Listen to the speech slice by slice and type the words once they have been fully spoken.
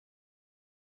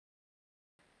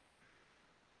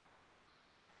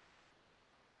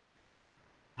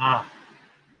Ah,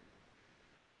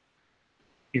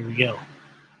 here we go.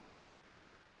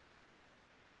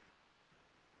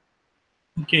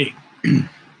 Okay.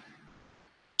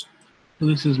 So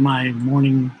this is my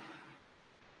morning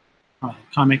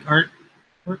comic art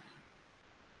work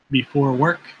before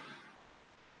work,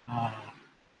 uh,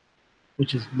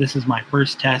 this is my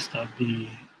first test of the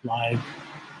live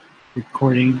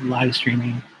recording, live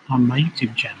streaming on my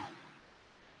YouTube channel.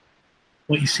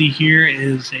 What you see here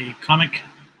is a comic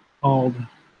called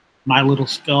My Little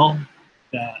Skull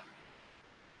that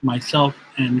myself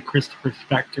and Christopher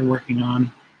Speck are working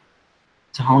on.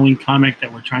 It's a Halloween comic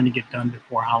that we're trying to get done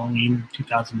before Halloween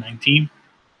 2019.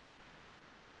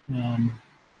 And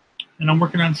I'm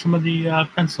working on some of the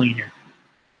penciling here.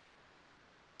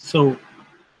 So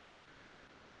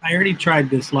I already tried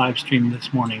this live stream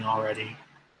this morning already,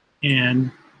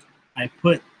 and I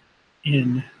put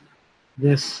in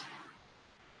this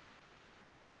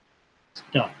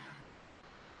stuff.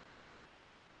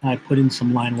 I put in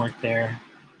some line work there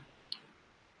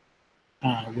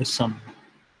with some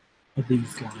of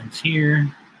these lines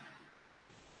here.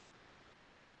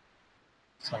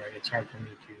 Sorry, it's hard for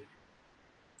me to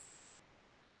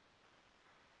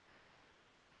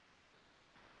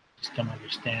just don't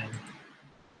understand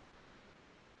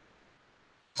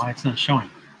why it's not showing.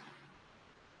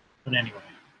 But anyway.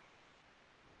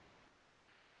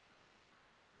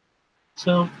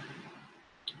 So I'm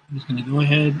just going to go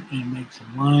ahead and make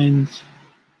some lines.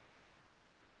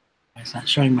 It's not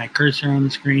showing my cursor on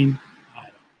the screen. I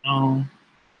don't know.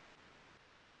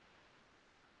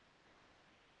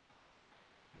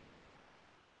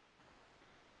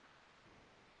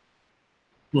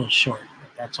 A little short, but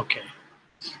that's okay.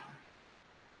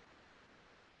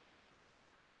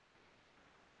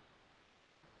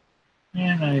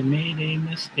 And I made a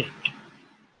mistake.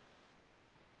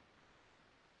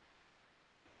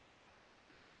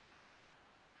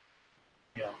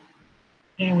 Go.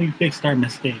 And we fixed our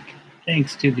mistake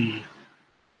thanks to the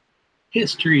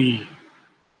history.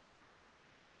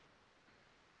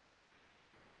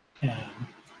 I'm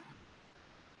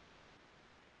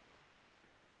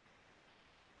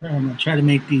going to try to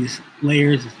make these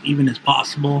layers as even as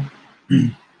possible.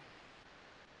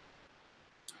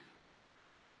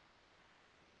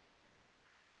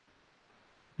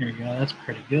 There you go. That's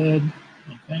pretty good,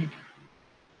 I think.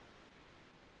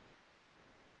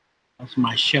 Those are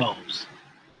my shelves.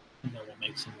 And then we'll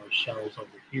make some more shelves over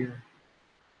here.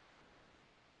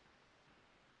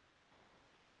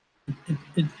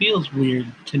 It feels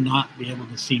weird to not be able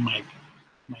to see my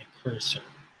cursor.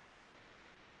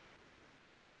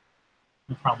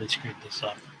 I probably screwed this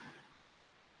up.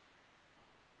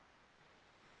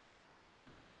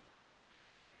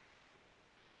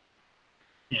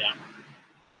 Yeah.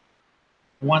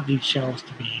 I want these shelves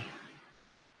to be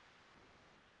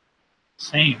the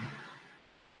same.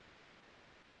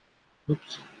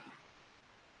 Oops.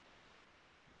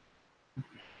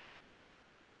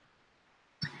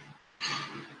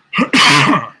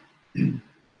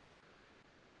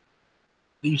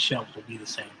 These shelves will be the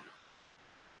same.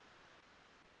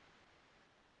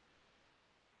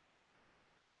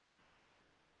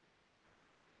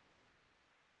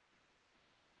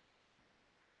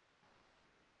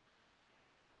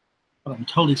 But I'm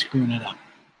totally screwing it up.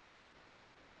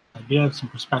 I do have some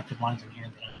perspective lines in here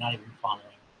that I'm not even following.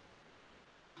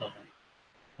 So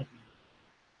let me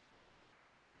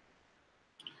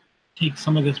take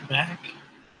some of this back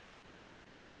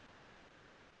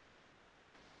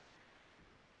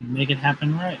and make it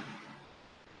happen right.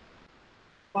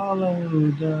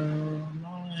 Follow the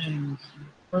lines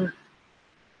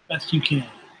best you can.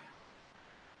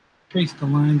 Trace the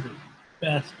lines as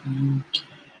best you can.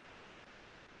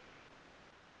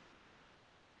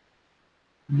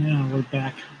 Now we're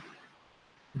back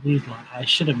to these lines. I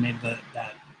should have made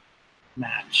that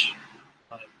match,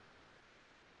 but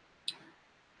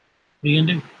what are you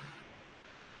gonna do?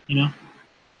 You know,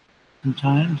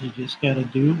 sometimes you just gotta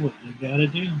do what you gotta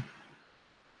do.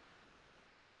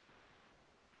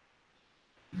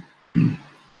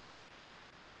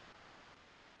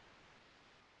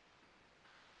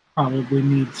 Probably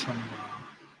need some.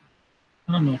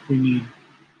 I don't know if we need.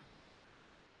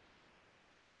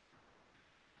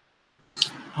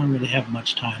 I don't really have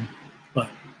much time, but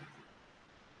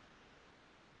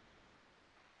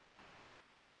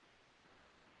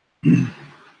I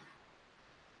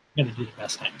gotta do the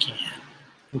best I can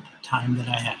with the time that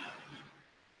I have.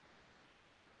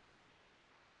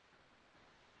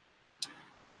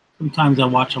 Sometimes I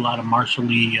watch a lot of Marshall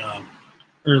Lee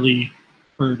early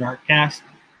Bird Artcast,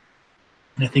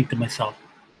 and I think to myself,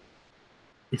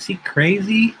 is he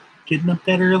crazy getting up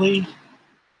that early?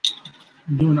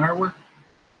 doing artwork.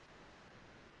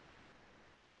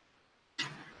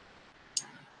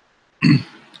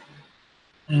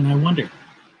 And I wonder,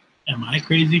 am I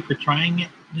crazy for trying it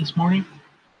this morning?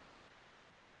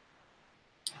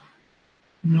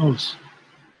 Who knows?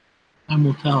 Time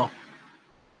will tell.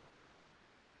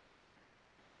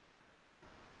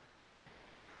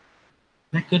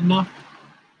 Is that good enough?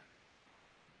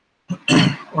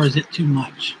 Or is it too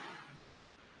much?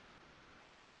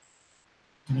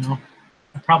 You know,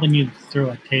 I probably need to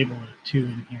throw a table or two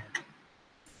in here.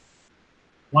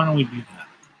 Why don't we do that?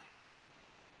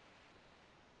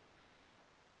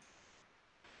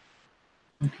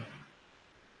 Okay.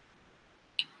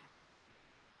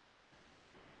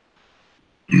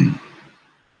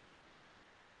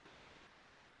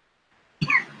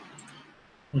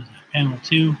 What is that? Panel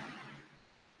 2?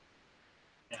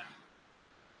 Yeah.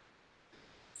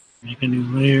 Make a new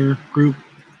layer group.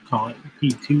 Call it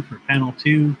P2 for panel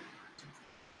 2.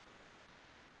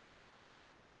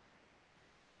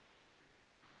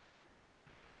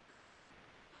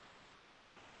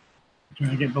 Try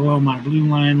to get below my blue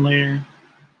line layer.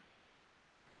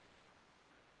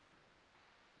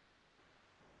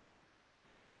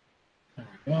 There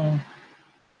we go.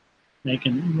 Make a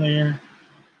new layer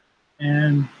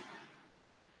and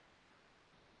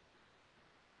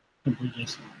simply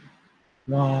just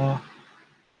draw a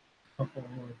couple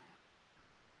of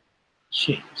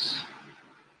shapes.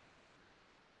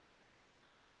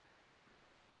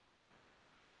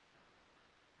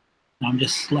 Now I'm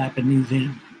just slapping these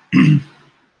in.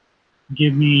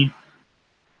 Give me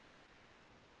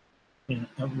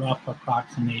a rough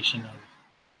approximation of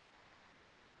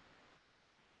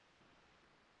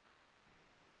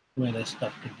where this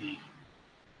stuff could be.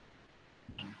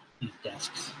 And these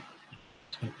desks.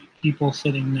 It's going to be people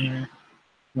sitting there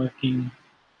working.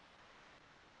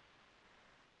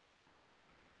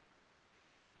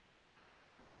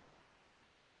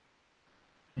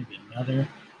 Maybe another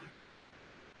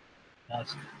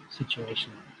desk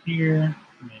situation over here.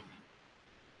 Maybe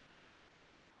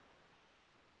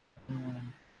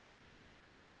one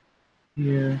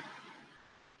here.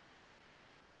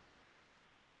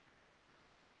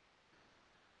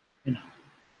 You know,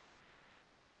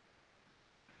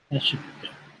 that should be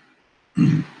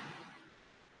good.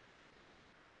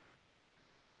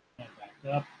 Back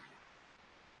up.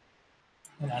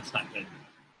 Well, that's not good.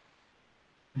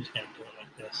 I'm just gotta do it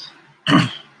like this.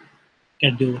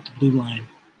 Gotta do it with the blue line.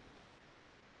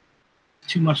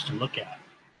 Too much to look at.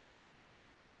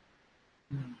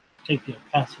 Take the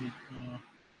opacity.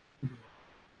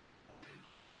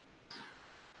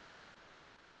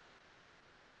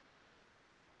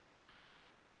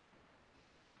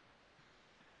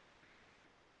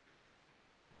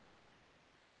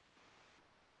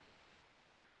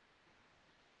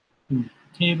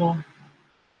 Table.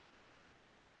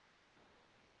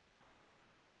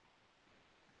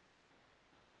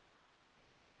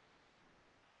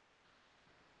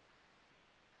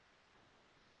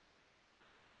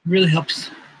 Really helps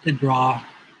to draw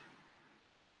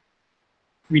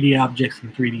 3D objects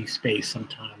in 3D space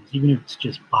sometimes, even if it's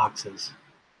just boxes.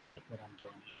 Like what I'm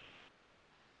doing.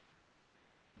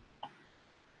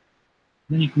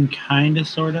 Then you can kind of,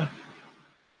 sort of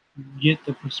get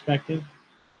the perspective.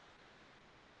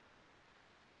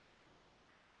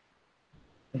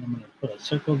 Then I'm going to put a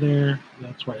circle there.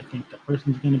 That's where I think the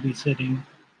person's going to be sitting.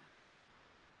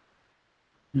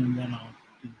 And then I'll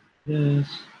do this.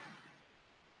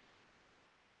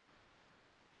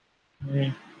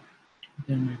 Okay.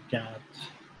 Then we've got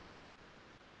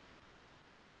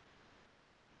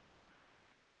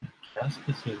desk.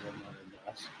 This is another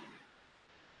desk.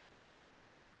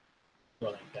 Go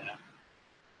like that.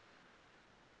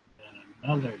 Then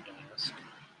another desk.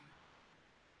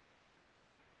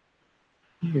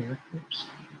 Here, oops.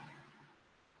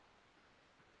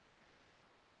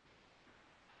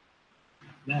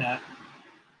 That.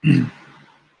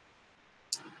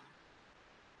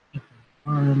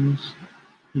 Arms.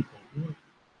 People.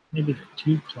 Maybe they're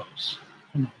too close.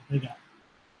 Come on, they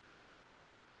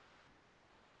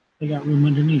got room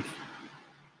underneath.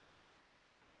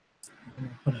 I'm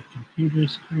gonna put a computer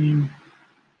screen.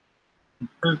 An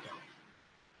ergo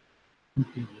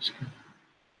computer screen.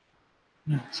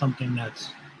 Not something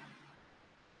that's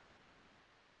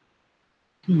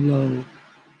too low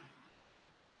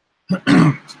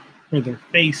for their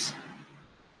face.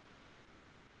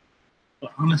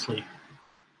 But honestly,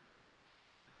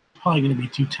 probably going to be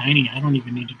too tiny. I don't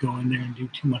even need to go in there and do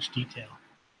too much detail.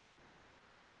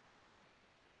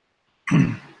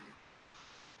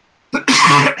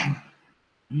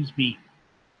 Use me.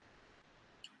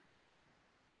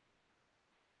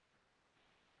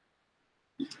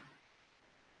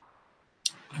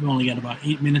 I've only got about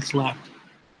 8 minutes left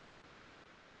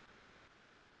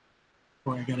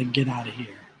before I got to get out of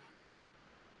here.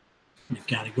 And I've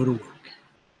got to go to work.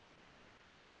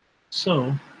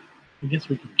 So I guess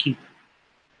we can keep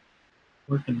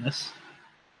working this.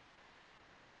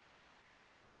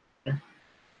 There.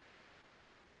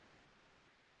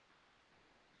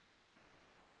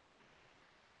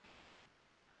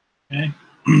 Okay.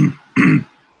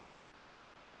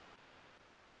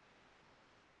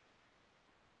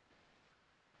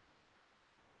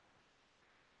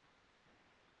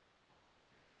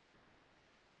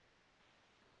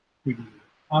 We do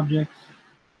objects.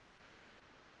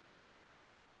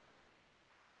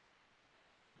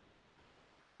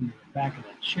 The back of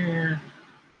the chair.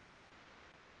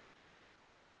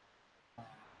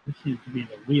 This seems to be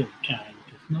the real kind,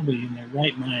 because nobody in their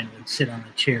right mind would sit on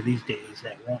a chair these days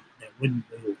that wouldn't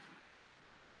move.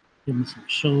 Give them some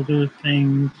shoulder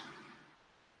things.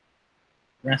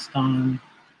 Rest on.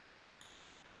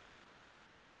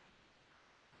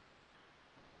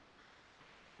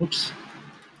 Whoops.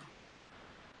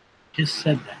 Just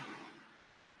said that.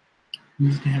 It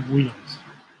needs to have wheels.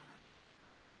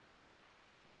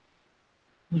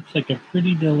 Looks like a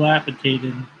pretty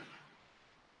dilapidated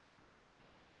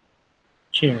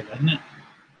chair, doesn't it?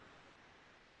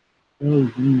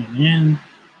 Oh, zoom it in.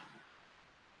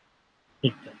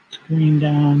 Take that screen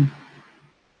down.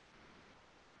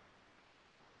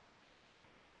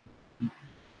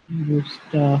 Computer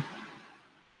stuff.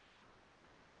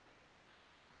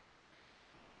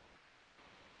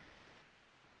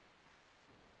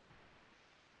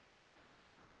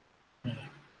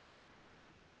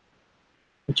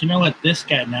 But you know what? This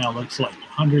guy now looks like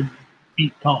 100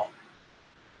 feet tall.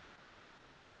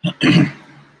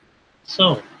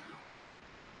 So,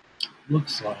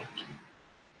 looks like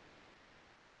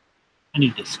I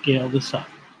need to scale this up.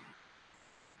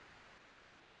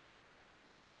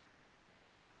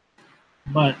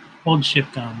 But hold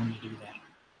shift down when you do that.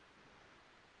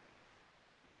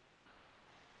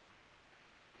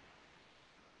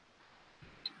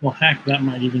 Well, heck, that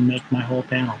might even make my whole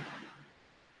panel.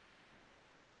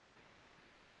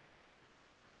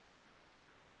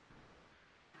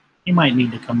 You might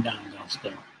need to come down though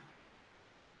still.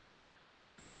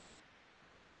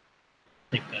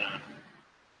 Take that out.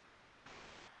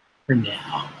 For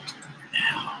now.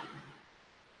 I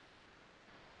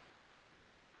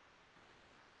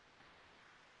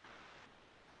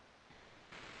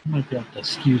might be able to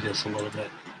skew this a little bit.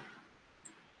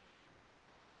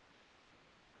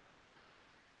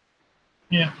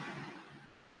 Yeah.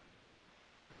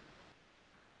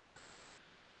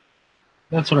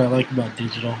 That's what I like about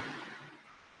digital.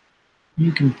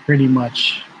 You can pretty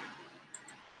much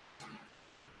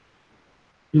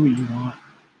do what you want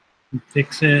and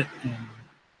fix it.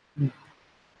 And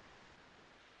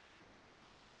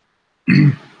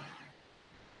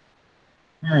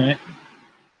all right.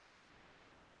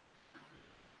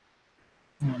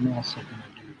 I'm also going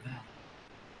to do that.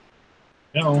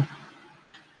 Go.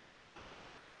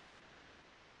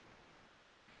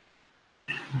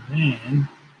 And then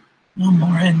one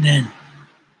more indent.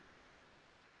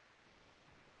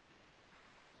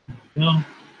 There we go. That's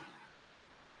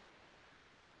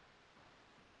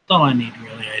all I need,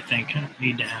 really, I think. I don't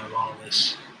need to have all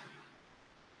this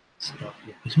stuff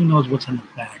here, because who knows what's in the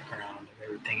background of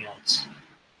everything else.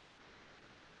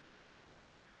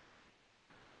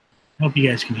 I hope you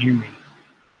guys can hear me.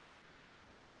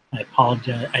 I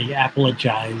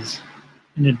apologize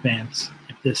in advance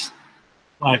if this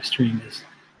live stream is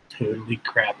totally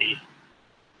crappy.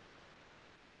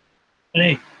 But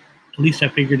hey, at least I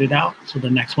figured it out, so the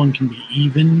next one can be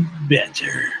even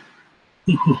better.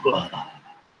 Gonna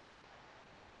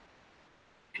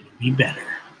be better.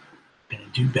 Gonna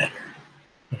do better.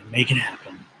 Gonna make it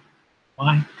happen.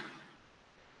 Why?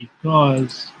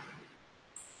 Because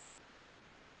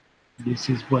this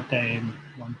is what I am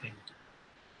wanting.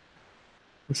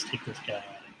 Let's take this guy out of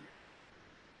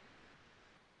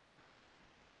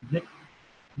here. Zip,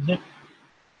 zip,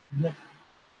 zip.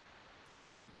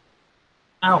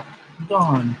 Ow,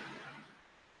 gone.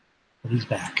 But he's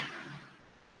back.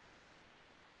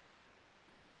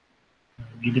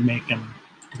 We need to make him.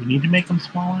 Do we need to make him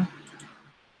smaller?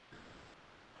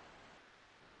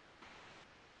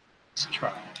 Let's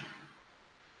try.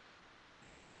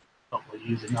 But we'll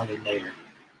use another layer.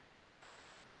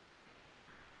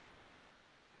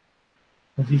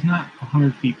 But he's not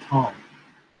 100 feet tall.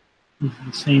 He's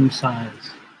the same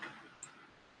size.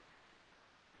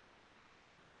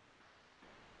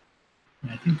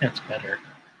 And I think that's better.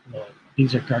 Look,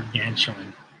 these are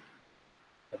gargantuan.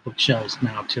 The bookshelves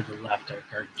now to the left are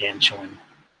gargantuan.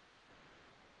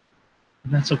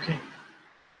 And that's okay.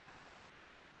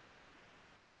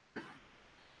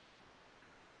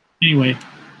 Anyway,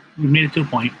 we made it to a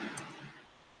point,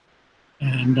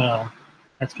 and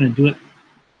that's going to do it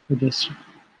for this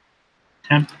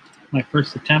attempt, my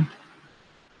first attempt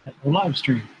at a live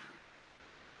stream.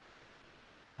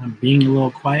 I'm being a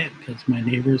little quiet because my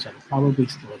neighbors are probably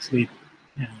still asleep,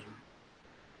 and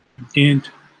I didn't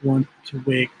want to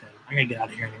wake them. I gotta get out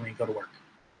of here anyway and go to work.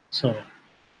 So,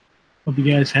 hope you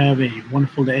guys have a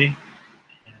wonderful day,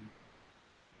 and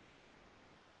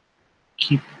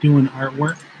keep doing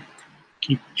artwork.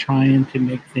 Keep trying to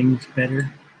make things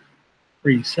better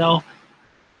for yourself.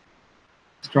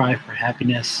 Strive for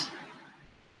happiness,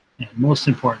 and most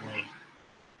importantly,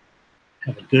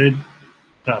 have a good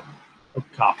cup of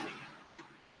coffee.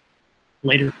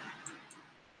 Later.